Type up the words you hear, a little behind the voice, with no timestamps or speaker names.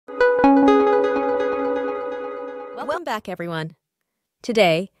Welcome back, everyone.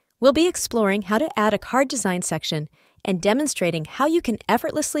 Today, we'll be exploring how to add a card design section and demonstrating how you can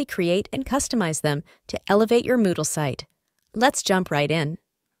effortlessly create and customize them to elevate your Moodle site. Let's jump right in.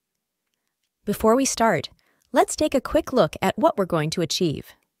 Before we start, let's take a quick look at what we're going to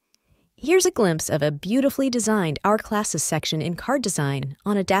achieve. Here's a glimpse of a beautifully designed Our Classes section in card design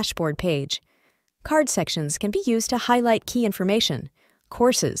on a dashboard page. Card sections can be used to highlight key information,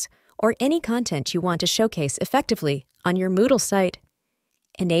 courses, or any content you want to showcase effectively on your Moodle site.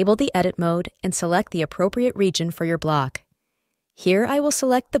 Enable the edit mode and select the appropriate region for your block. Here I will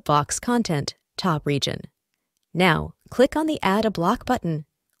select the box content top region. Now, click on the Add a Block button,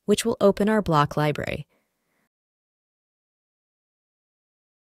 which will open our block library.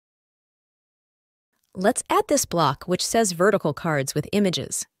 Let's add this block which says vertical cards with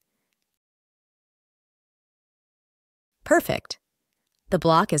images. Perfect. The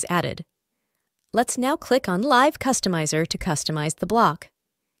block is added. Let's now click on Live Customizer to customize the block.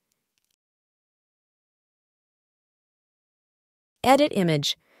 Edit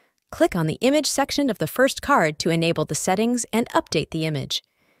Image. Click on the Image section of the first card to enable the settings and update the image.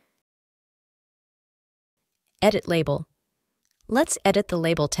 Edit Label. Let's edit the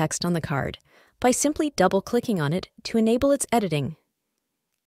label text on the card by simply double-clicking on it to enable its editing.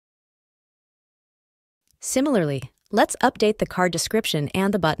 Similarly, let's update the card description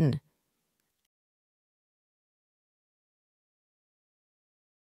and the button.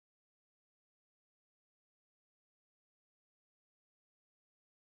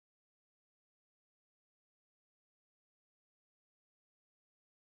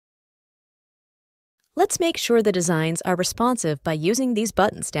 Let's make sure the designs are responsive by using these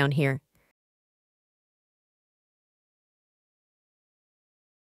buttons down here.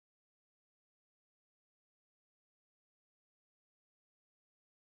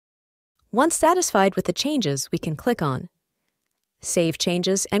 Once satisfied with the changes, we can click on Save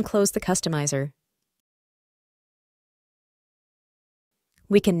Changes and close the customizer.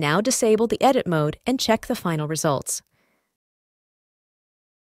 We can now disable the edit mode and check the final results.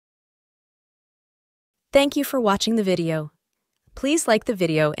 Thank you for watching the video. Please like the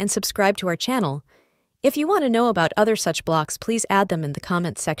video and subscribe to our channel. If you want to know about other such blocks, please add them in the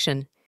comments section.